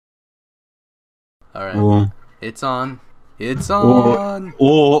Alright. Oh. It's on. It's on.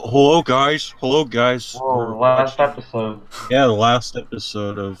 Oh, hello guys. Hello guys. Whoa, the last episode. Yeah, the last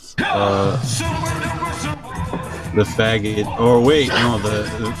episode of the faggot. Or wait, no,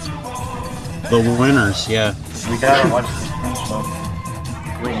 the winners. Yeah. We gotta watch this though.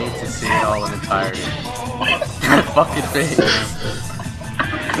 We need to see it all in entirety. That fucking face.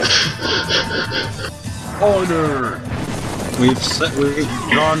 Honor. We've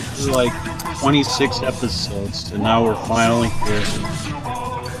gone through like 26 episodes, and now we're finally here.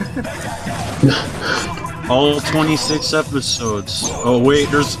 All 26 episodes. Oh wait,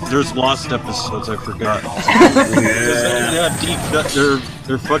 there's lost episodes. I forgot. Yeah, deep cut.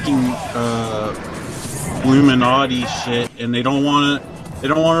 They're fucking Illuminati shit, and they don't want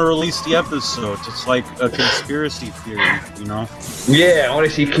to release the episodes. It's like a conspiracy theory, you know? Yeah, I want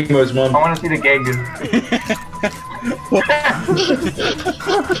to see Kimo's mom. I want to see the Gagu.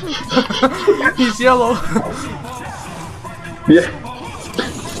 He's yellow. Yeah.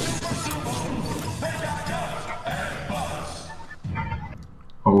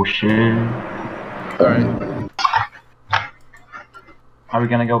 Oh shit. Alright. Are we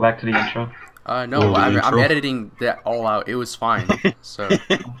gonna go back to the intro? No, I'm intro? editing that all out. It was fine. So.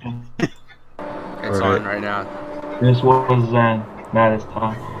 It's on right now. This was Zen. That is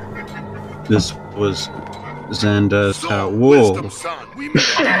time. This was Xanda's house. Whoa. What the fuck?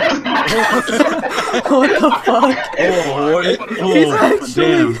 Oh, He's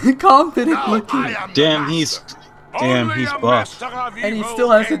actually damn. confident looking. Damn, he's buff. And he still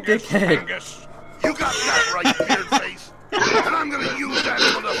has a dickhead. You got that right, beard face. And I'm gonna use that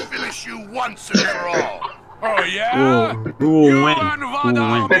one to finish you once and for all. Oh yeah? Who will win? Who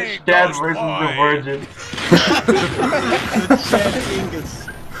will win? It's Chad versus the Virgin.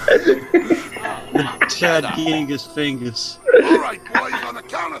 The Chad Genghis Fingers. Alright, boys, on the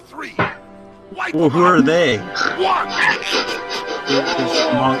count of 3. Wipe Well, who are they? 1.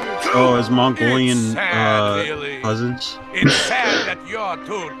 His Mongolian It's sad, really. cousins. It's sad that you're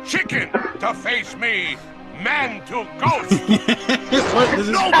too chicken to face me, man to ghost. What? This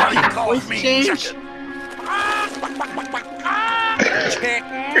is Nobody calls me change. chicken.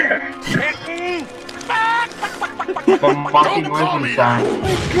 Chicken. The monkey Virgin sound.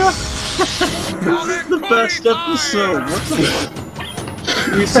 This is the best episode. What the?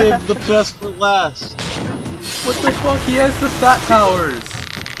 We saved the best for last. What the fuck? He has the fat powers.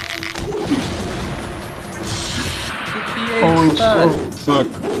 Holy shit. Fuck.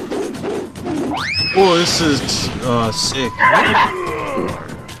 Oh, this is sick.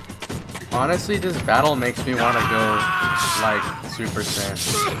 Honestly, this battle makes me want to go like Super Saiyan.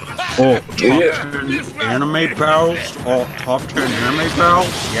 Oh, top 10 anime battles. Oh, top 10 anime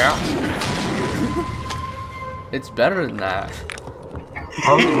battles. Yeah. It's better than that.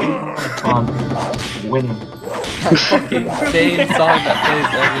 How is it winning? That fucking same song that plays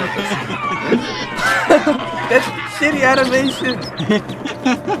every episode. That's shitty animation.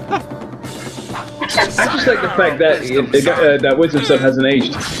 I just like the fact that that Wisdom Son hasn't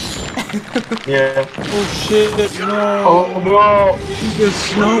aged. Yeah. Oh shit! No. Oh no!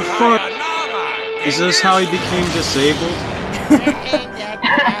 This no fuck. Is this how he became disabled?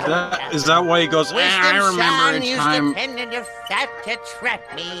 Is that why he goes? I remember a time. Independent of that to trap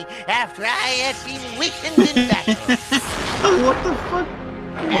me after I had been weakened in battle. What the fuck?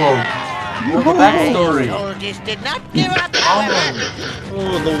 What's the backstory? Soldiers did not give up, however.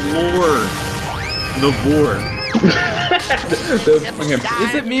 Oh, the lore. The lore.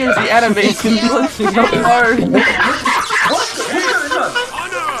 Is it me or is the animation glitching so hard?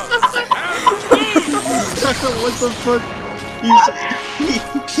 What the fuck?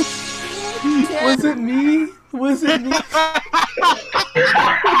 Was it me? Was it me?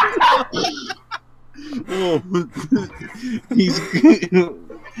 Oh, he's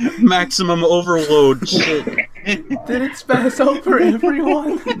maximum overload shit. Did it spaz out for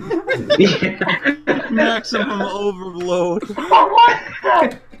everyone? Maximum overload.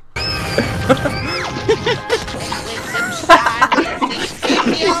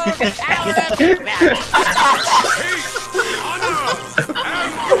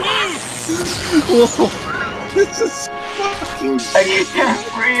 Whoa, this is fucking. I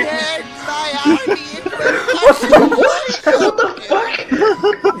can't breathe. What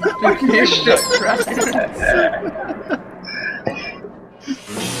the fuck?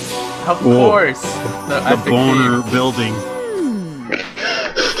 Of course. The boner building.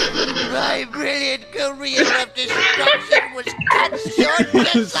 My brilliant career of destruction was cut short.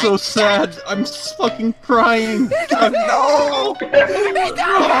 It's so sad. I'm fucking crying. Oh, no.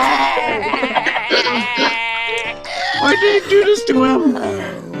 Why did he do this to him?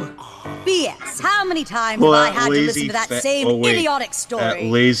 BS, how many times have I had to listen to that same idiotic story? That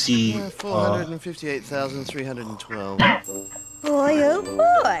lazy. 458,312. Boy, oh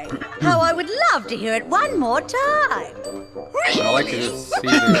boy. How I would love to hear it one more time. I'd like to see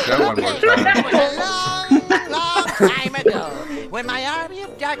the show one more time. Long time ago, when my army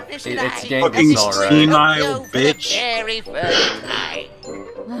of darkness and It's I fucking all right. senile for the bitch. very first time.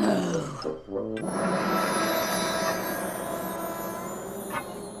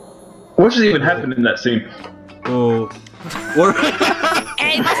 What should even happen in that scene? Oh. What?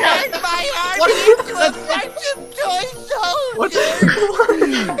 And turned my army into a bunch of toy soldiers.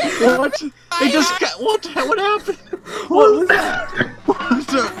 What? They just got. What happened? What was that? What was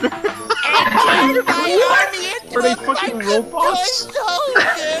that? And turned my army into Are they a fucking bunch robots? of toy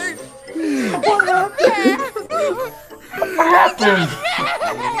soldiers. What happened?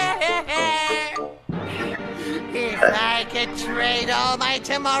 If I could trade all my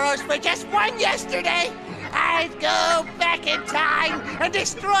tomorrows for just one yesterday, I'd go back in time and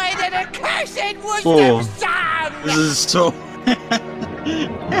destroy that accursed wisdom song! This is so.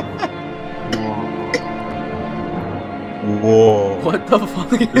 Whoa. What the fuck?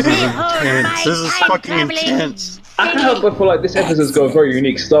 This is intense. This is fucking intense. I can't help but feel like this episode's got a very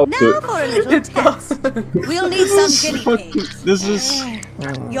unique style to Now it. for a little test. We'll need some guinea pigs. This is.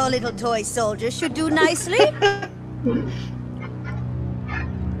 Your little toy soldier should do nicely.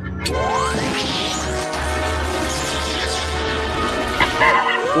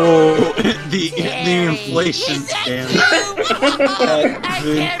 Whoa. The inflation scam.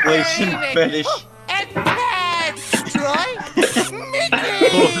 The inflation fetish. And bad destroy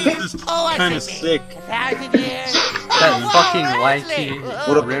Oh, this is kind of sick. 1,000 years. That fucking lanky.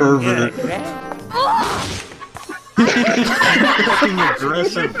 What a pervert. Fucking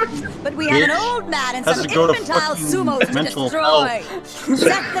aggressive. But we have an old man and Has some to go to infantile fucking sumos to mental destroy.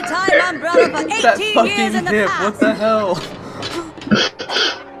 Set the time umbrella for 18 That years fucking in the dip. past. What the hell?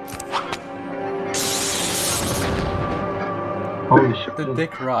 Holy shit. The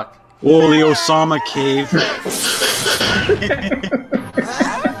dick rock. Whoa, the Osama cave.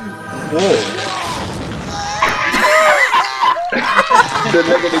 Whoa. The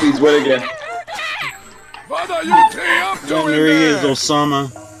negativities win again. What are you three up to in There he is, there?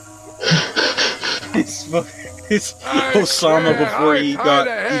 Osama. It's Osama before he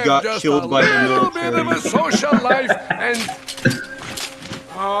got killed by the A little bit of a military. social life and...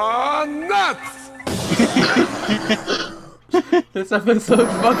 nuts! This episode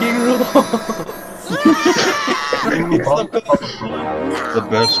fucking rules. The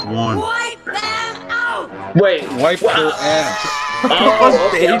best one. Wipe them out! Wait, Wipe her ass. oh,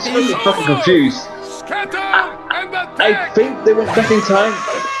 okay, I'm still fucking confused. Scatter and attack! I think they went back in time.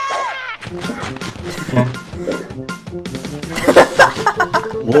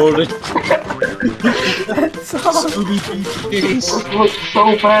 Whoa, the Scooby face. This looks so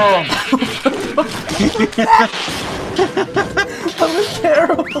bad. That was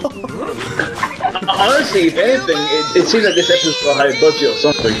terrible. Honestly, if anything, it seems like this episode's got a high budget or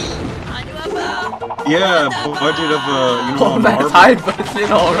something. Yeah, budget of Oh, that's Marvel. high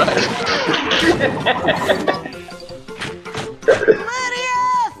budget, alright.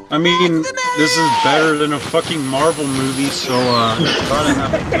 I mean, this is better than a fucking Marvel movie, so gotta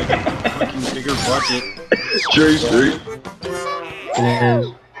have like, a fucking bigger budget. It's true, true. It is.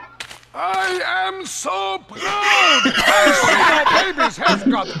 I am so proud! My sumo babies have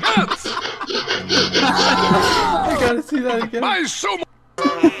got guts! I gotta see that again. My sumo...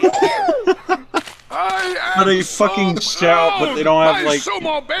 I But am they so fucking shout, but they don't have My like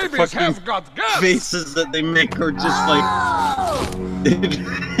sumo babies fucking have got guts! faces that they make are just like.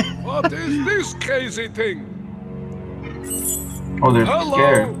 What is this crazy thing? Oh, they're Hello,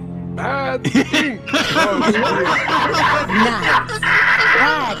 scared. bad ink. Nice.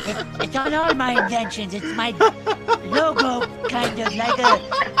 God, it's not all my inventions. It's my logo, kind of like a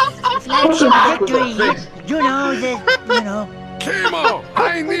flag of victory. You know. Kimo,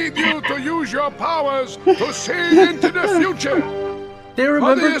 I need you to use your powers to see into the future. They What do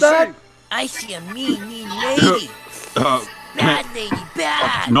remember you that? say? I see a mean lady. Bad lady,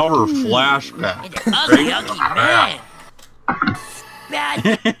 bad. Another flashback. An ugly man. Bad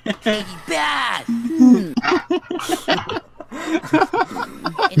lady, bad.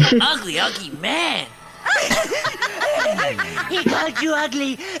 An ugly man. He called you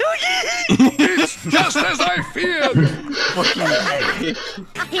ugly. It's just as I feared.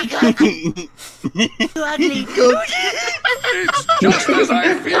 He called you ugly. It's just as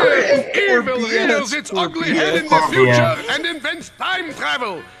I feared. Evil rears its ugly head in the future and invents time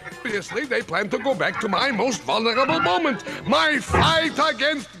travel. Obviously, they plan to go back to my most vulnerable moment. My fight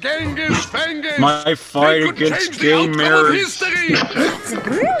against Genghis Fengus. My fight against gay marriage. That's a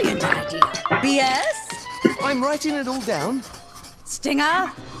brilliant idea. BS? I'm writing it all down.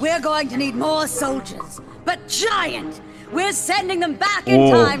 Stinger, we're going to need more soldiers. But giant! We're sending them back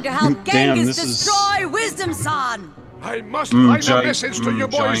in time to help Genghis destroy Wisdom Son. I must write a message to you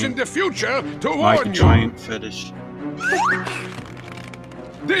boys in the future to warn you. Giant fetish.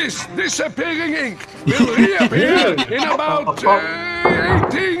 This disappearing ink will reappear in about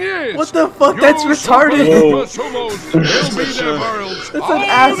 18 years. What the fuck? That's retarded. Duper Sumos will be their worlds. That's an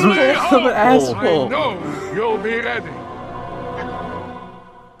asshole. That's an asshole. I know you'll be ready.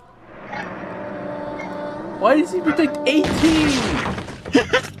 Why does he predict 18?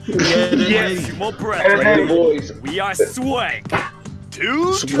 Yes, more breath. We are swag.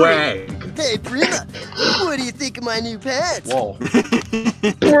 Two swag. Hey, Prima, what do you think of my new pants? Whoa.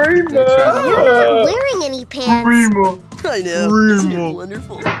 Prima! You're not wearing any pants. Primo. I know. Prima. Isn't it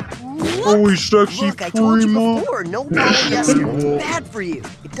wonderful? Oh, sexy Look, I told you Prima. before, no polyester. It's bad for you.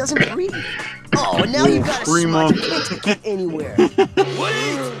 It doesn't breathe. Oh, and now you've got a Prima. smudge. You can't take it anywhere.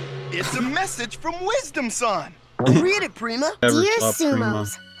 Wait! It's a message from Wisdom Son. Read it, Prima. Never Dear stop Prima.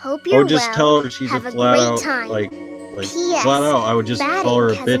 Sumos, hope you're Or just well. tell her she's Have a a flat great out, time. like P.S. flat out, I would just call her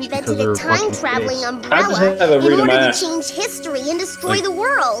a Batting bitch has because of invented her a fucking time-traveling face. umbrella I just have a in read of order my to ass. change history and destroy Like, the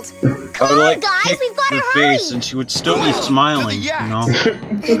world. I Come would on, like guys, kick we've got to her hurry. face and she would still be smiling, you know?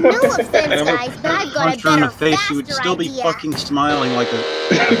 No offense, guys, but I've got a Punch her in better, the face, she would faster still be idea. fucking smiling like a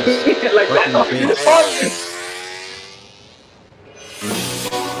Like fucking that. bitch.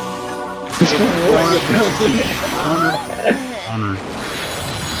 Honor.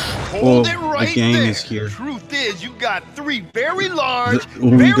 Hold it the right gang there. is here. Truth is, you got three very large, we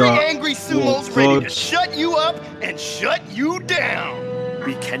very got angry sumos little ready to thugs. shut you up and shut you down.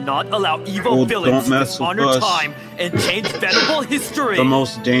 We cannot allow evil Oh, villains don't to mess with dishonor us. time and change venerable history. The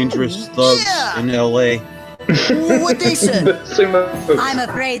most dangerous thugs in LA. What they said. I'm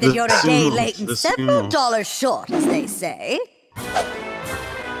afraid that you're a day late and the several Sumos. dollars short, as they say.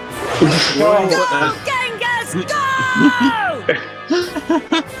 Whoa, Go, Genghis, go!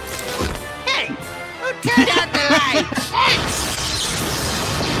 Hey, who turned out the lights?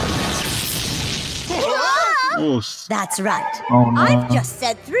 oh, That's right. Oh, no. I've just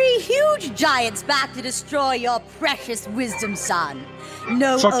sent 3 huge giants back to destroy your precious Wisdom Son.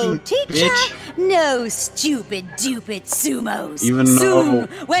 No Fucking old teacher, bitch. no stupid dupid sumos. Even Soon,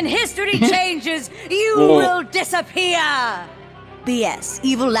 though- when history changes, you Whoa. will disappear. BS,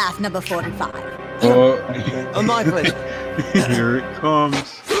 evil laugh number 45. My pleasure. Here it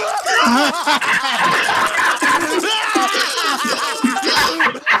comes.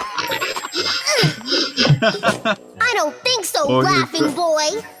 I don't think so, Oh, you're laughing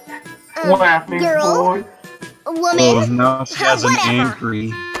boy. Laughing girl? boy. Woman? Oh, now she has an Whatever.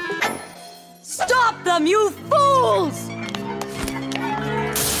 angry. Stop them, you fools!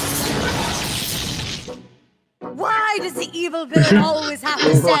 Why does the evil villain always have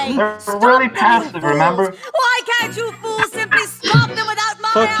to say, They're "Stop really them, passive, you fools"? remember? Why can't you fools simply stop them without my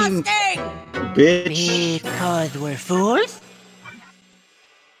Fucking asking? bitch. Because we're fools?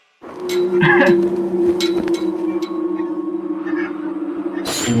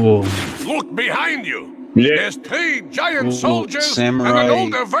 Whoa. Look behind you. Yeah. There's 3 giant Ooh, soldiers samurai. and an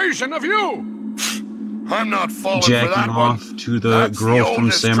older version of you. I'm not falling for Jacking that off one. to the That's the girl from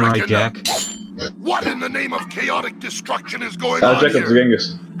oldest Samurai trick in Jack. What in the name of chaotic destruction is going I'll on check up the here?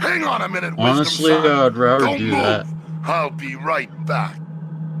 Genghis. Hang on a minute, Honestly, Wisdom Son. I'd rather Don't do move. that. I'll be right back.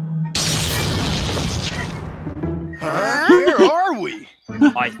 Where are we?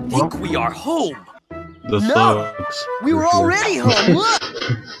 I think we are home. The No. thugs. We were for sure. already home. Look.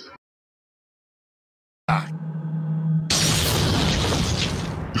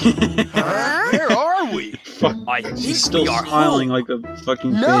 Where are we? Fuck. I think She's still we are smiling home. like a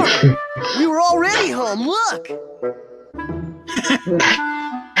fucking No. bitch. We were already home. Look.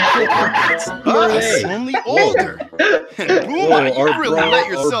 Us, only older. And Booma, you really let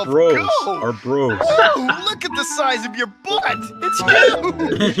yourself our bros, go. our bros. Oh, look at the size of your butt. It's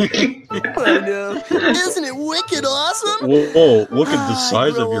huge. I know. Isn't it wicked awesome? Whoa, look at the Ah,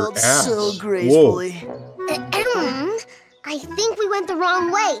 size I of grow your old ass. so Whoa. gracefully. I think we went the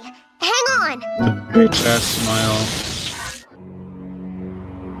wrong way. Hang on. The bitch ass smile.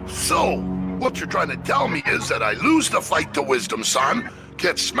 So, what you're trying to tell me is that I lose the fight to Wisdom Son,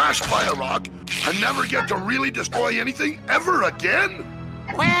 get smashed by a rock, and never get to really destroy anything ever again?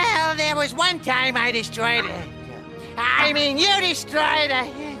 Well, there was one time I destroyed I mean, you destroyed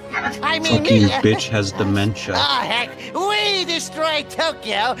Fucking me. bitch has dementia. Oh, heck, we destroyed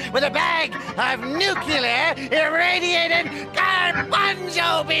Tokyo with a bag of nuclear irradiated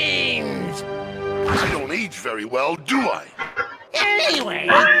garbanzo beans! I don't age very well, do I? Anyway,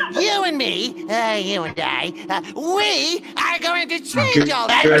 you and me, you and I, we are going to change all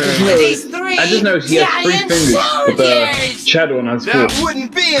that with these three I just noticed he has 3 giant fingers with a soldiers! shadow on his That foot.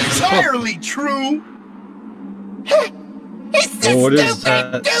 wouldn't be entirely true. What is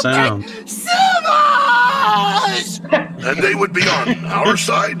that sound? Sumos! And they would be on our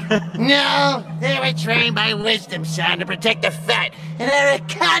side? No, they were trained by Wisdom Son to protect the fat, and they're a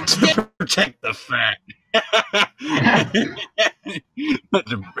constant. Protect the fat.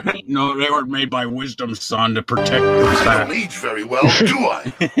 No, they were made by Wisdom Son to protect the I fat. don't age very well, do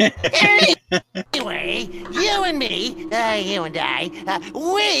I? Anyway, you and me, you and I,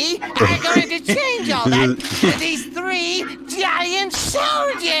 we are going to change all that with these 3 giant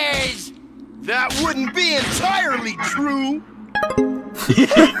soldiers! That wouldn't be entirely true.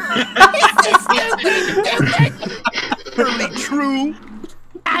 Entirely true.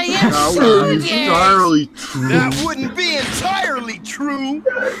 Giant That soldiers! entirely true. That wouldn't be entirely true.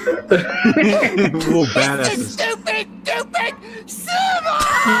 Little badasses. Stupid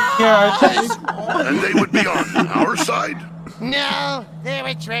Sumos! And they would be on our side? No, they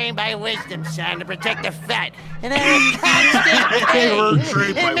were trained by Wisdom Son to protect the fat, and they're a constant They were pain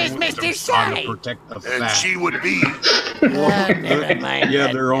trained by in Miss Wisdom Mr. Son to Side. protect the And fat. she would be. Oh, never mind Yeah,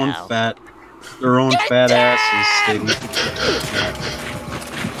 that their own now. fat. Their own fat asses.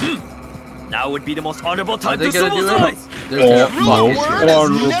 Now would be the most honorable Are time they to gonna do summon it? They're gonna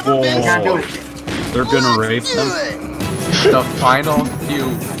fucking do it. Honorable. They're gonna rape them. The final few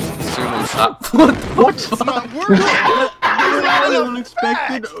Sumos. What the fuck?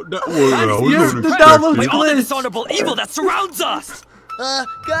 Unexpected. That looks by all the glitched. dishonorable evil that surrounds us!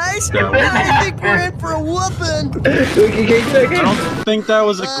 Guys, No. I think we're in for a whooping. I don't think that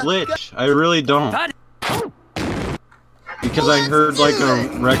was a glitch. I really don't. Because I heard like a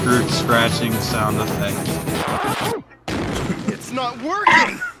record scratching sound effect. It's not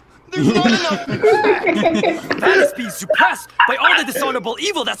working. There's not enough. That is being suppressed by all the dishonorable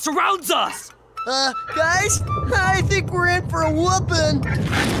evil that surrounds us! Guys, I think we're in for a whooping.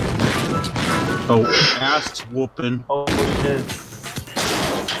 Oh, ass whooping. Oh shit.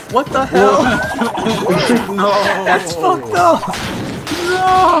 What the hell? No. That's fucked up.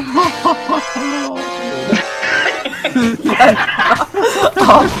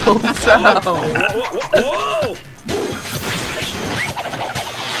 Awful sound. Whoa!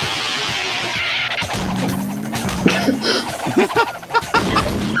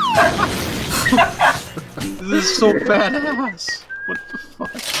 This is so badass. What the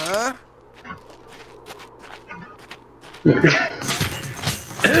fuck? Huh?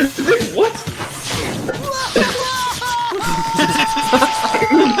 What?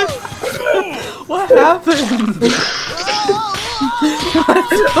 What happened?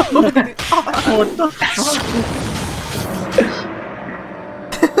 What the fuck?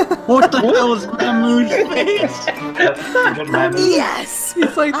 What the hell is Mamu's face? Yes!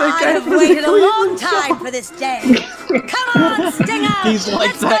 He's like that guy I've from the waited a long Cleveland time for this day. Come on, Stinger! He's like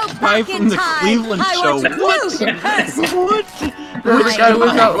Let's that go guy back from in the time. Cleveland I show. want to prove in person. What? The guy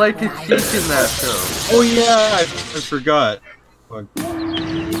without like a cheek in that show. Oh yeah, I forgot. Fuck.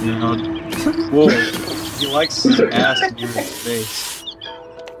 You know, well, he likes his ass near his face.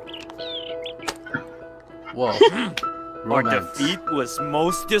 Whoa. Our Romance. defeat was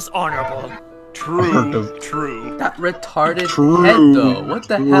most dishonorable. True. That retarded True. head though. What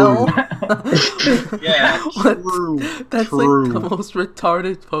the True. hell? Yeah, What? true. That's True. like the most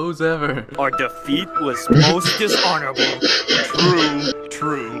retarded pose ever. Our defeat was most dishonorable.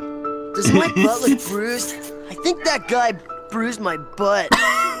 True. Does my butt look bruised? I think that guy bruised my butt.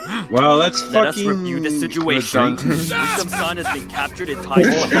 Wow, that's Let us fucking review the situation. redundant. Wisdom Son has been captured and tied to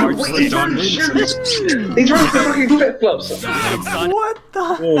a large He's stick. wearing fucking flip-flops. Wisdom Son What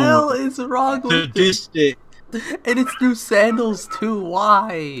the hell is wrong with this? sadistic. And it's new sandals too.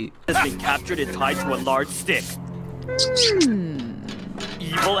 Why? has been captured and tied to a large stick.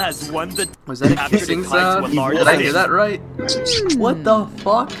 Evil has won the Was that a captured kissing and tied to a sound? large Did I hear stick. that right? What the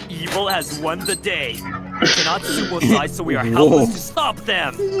fuck? Evil has won the day. We cannot suicide, so we are helpless to stop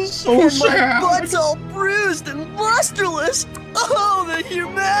them. So And my sad. butt's all bruised and lusterless. Oh, the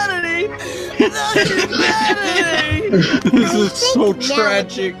humanity! The humanity! This is so Now,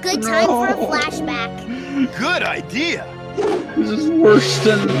 tragic. Good time for a No. flashback. Good idea. This is worse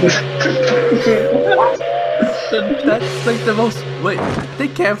than. That's like the most. Wait, they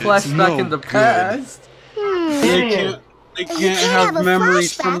can't flash back in the past. They can't have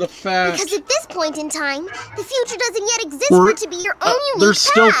memories from the fat. Because at this point in time, the future doesn't yet exist for it to be your own unique They're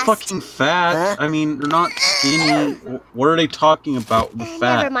still past. fucking fat. I mean, they're not skinny. What are they talking about with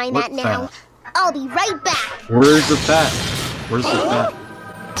fat? Never mind that now. I'll be right back. Where's the fat? Where's the fat?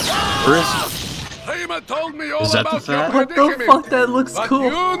 Where is he? Hema told me all Is that the about your fat? What the predicament. fuck? That looks What cool.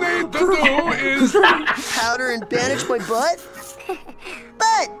 you need to do is... Powder and bandage my butt?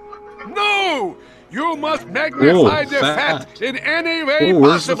 But... No! You must magnify the fat. fat in any way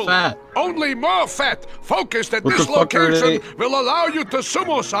Where's the possible. fat? Only more fat focused at What this the fuck are location they- will allow you to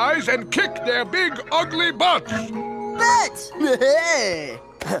sumo size and kick their big ugly butts. But! Hey!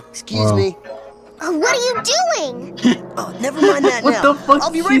 Excuse me. What are you doing? Oh, never mind that What now. the fuck? I'll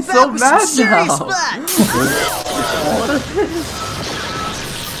be right She's back so with mad some serious now. facts.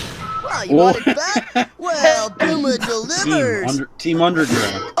 Wow, you want it back? Well, Duma delivers. Team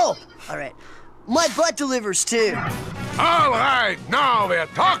Underground. Oh, all right. My butt delivers too. All right, now we're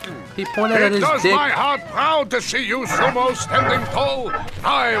talking. He pointed at It his does dick. my heart proud to see you sumo standing tall.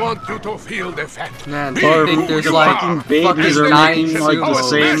 I want you to feel the fat. Man, Be I think who there's you like are. Babies are nine making like the sumos.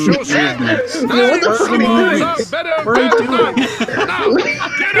 same movements. Nine sumos are better What are you than doing? none. Now,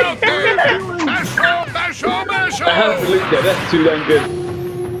 get out there. Basho, basho, basho. I have to look at that's too damn good.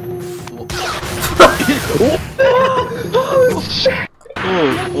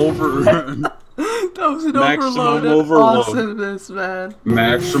 Oh, over. That was an Maximum overload of overload. awesomeness, man.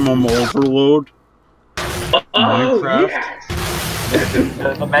 Maximum overload. Minecraft.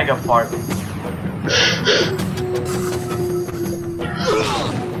 The mega part.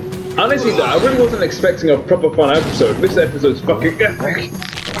 Honestly, though, I really wasn't expecting a proper fun episode. This episode's fucking epic.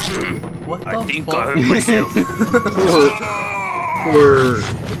 What I the think fuck? I heard myself.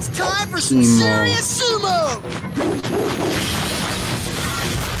 It's time for some Sumo. serious sumo.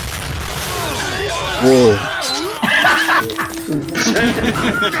 Whoa.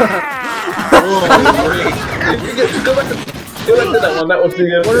 Go back to that one. That was the.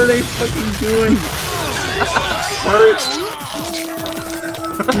 What are they fucking doing?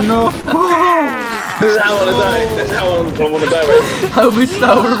 No. This is how I want to die. That's how I want to die. Right? I wish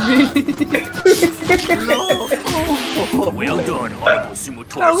that were me. Well done, horrible sumo That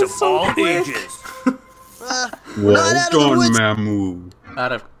tours was of so all quick. ages. Well Not out of the done, woods. Mamu.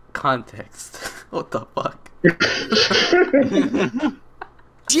 Out of context. What the fuck?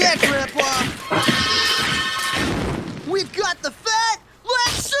 Yeah, Grandpa. We've got the fat.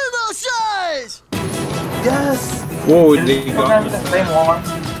 Let's sumo size. Yes. Whoa, they Don't got have the same one.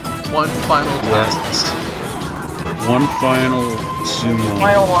 One final test. one final sumo.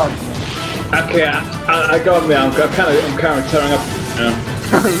 Final one. Okay, I got me. I'm kind of tearing up.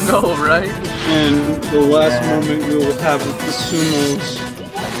 I know, right? And the last moment we will have with the sumos.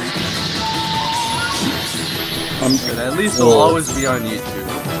 And at least it'll always be on YouTube.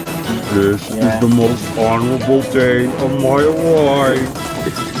 This is the most honorable day of my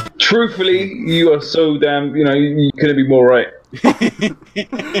life. Truthfully, you are so damn. You know, you couldn't be more right.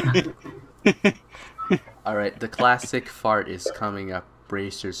 Alright, the classic fart is coming up.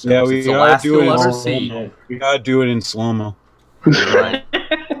 Brace yourselves. Yeah, we it's the gotta last do it you'll in ever slow see. mo. We gotta do it in slow mo. You're right.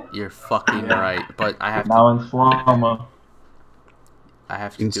 You're fucking right. But I have Now to. in slow-mo. I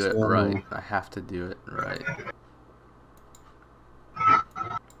have to in do it slow-mo. right. I have to do it right.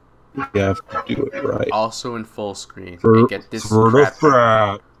 We have to do it right. Also in full screen. For, and get this for the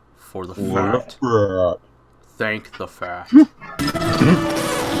crap fat. for the For the fat. fat. Thank the fat.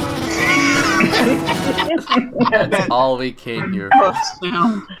 That's all we came here for.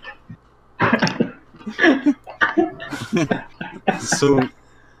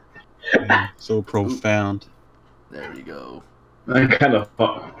 So profound. There we go. I kind of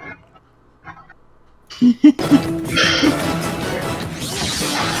fuck.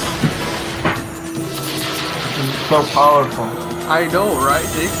 So powerful. I know, right?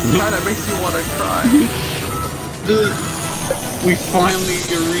 It kind of makes you want to cry. We finally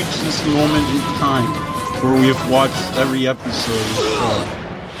reached this moment in time where we have watched every episode.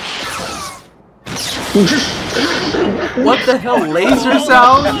 What the hell? Laser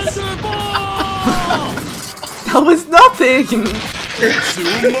sounds? That was nothing!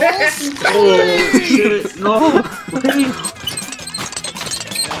 Oh shit! No!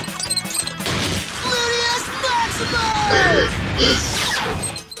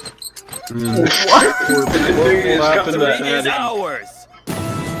 What? Is ours.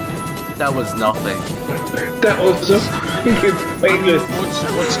 That was nothing. That was just fucking pointless.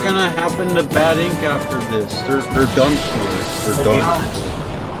 What's gonna happen to Bad Ink after this? They're done for. They're done.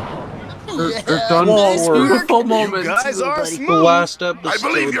 They're done for. Beautiful moment. You guys are The smooth. last episode, I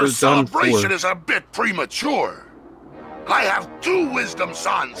believe your they're done celebration for. is a bit premature. I have 2 wisdom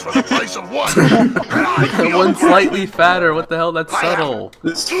sons for the price of 1. And I feel One great. slightly fatter. What the hell? That's subtle.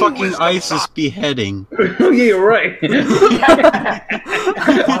 This fucking ISIS beheading. Yeah, you're right.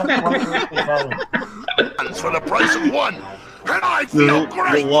 For the price of 1. And I feel The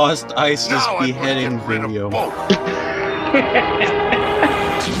great. lost ISIS Now I'm beheading gonna get rid of video. both.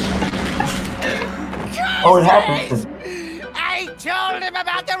 Oh, it happened. I told him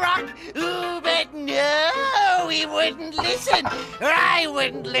about the rock, ooh, but no, he wouldn't listen. Or I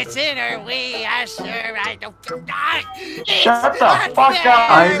wouldn't listen, or we, sure, I don't. Shut the fuck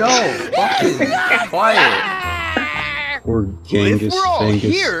up! I know. Fucking quiet. Or Genghis. We're all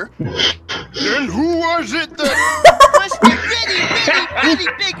Genghis. here. Then who was it that? Was the really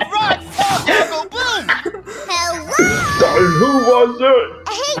big rock fall go boom? Hello? Who was it?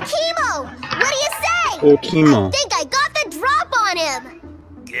 Hey, Chemo! What do you say? Oh, Chemo. I think I got the drop on him.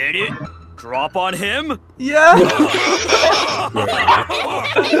 Get it? Drop on him? Yeah.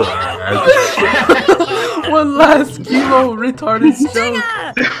 One last chemo retarded joke.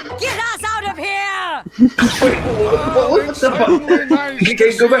 Get us out of here! What the fuck?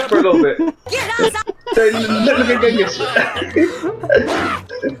 Okay, go back for a little bit. Get us out! Look at Genghis.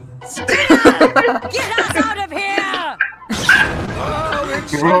 Get us out of here! Oh,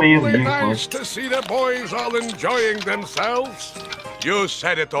 it's really is certainly useless. nice to see the boys all enjoying themselves. You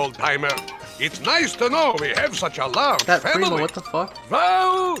said it, old timer. It's nice to know we have such a large That family. Primo, what the fuck?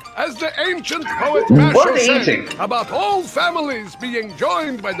 Well, as the ancient poet What Masho are they said eating? about all families being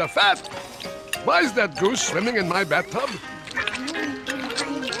joined by the fat. Why is that goose swimming in my bathtub?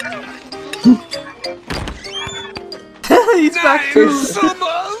 He's back too.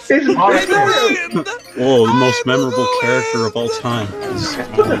 Oh, the most memorable character of all time.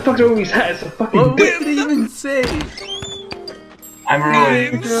 What the fuck are his hat? It's a fucking What dick. did he even say? I'm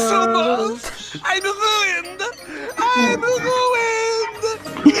ruined. I'm ruined! I'm ruined!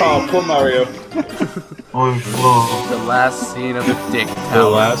 Oh, poor Mario. Oh, whoa. The last scene of the dick The tower.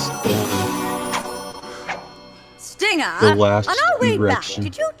 last Stinger, The last on our way back, erection.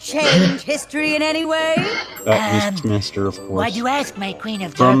 did you change history in any way? Miss Master, of course. Why'd you ask, my queen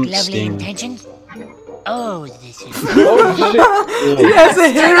of From dark, lovely Sting. intentions? Oh, this is... Oh shit. He has a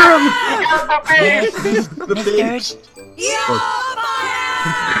harem. The babes.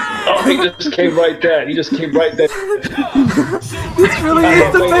 Oh, he just came right there. He just came right there. This really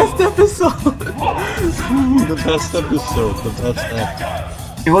is the best episode. The best episode. The best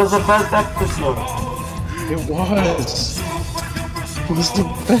episode. It was the best episode. It was. It was the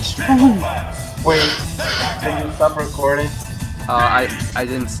best one. Wait, did you stop recording? I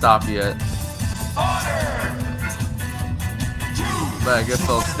didn't stop yet. But I guess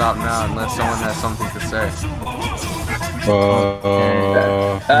I'll stop now unless someone has something to say. I've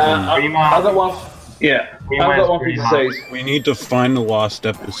got one. Yeah, I've got one for you to say. We need to find the lost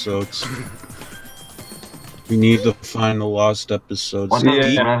episodes. We need to find the lost episodes. What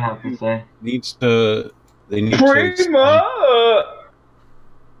does that have to say? Needs to. They need Prima!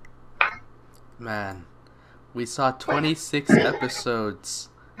 Man, we saw 26 episodes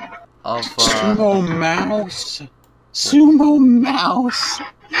of Sumo Mouse. Sumo Mouse.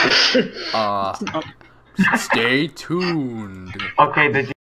 stay tuned. Okay, did you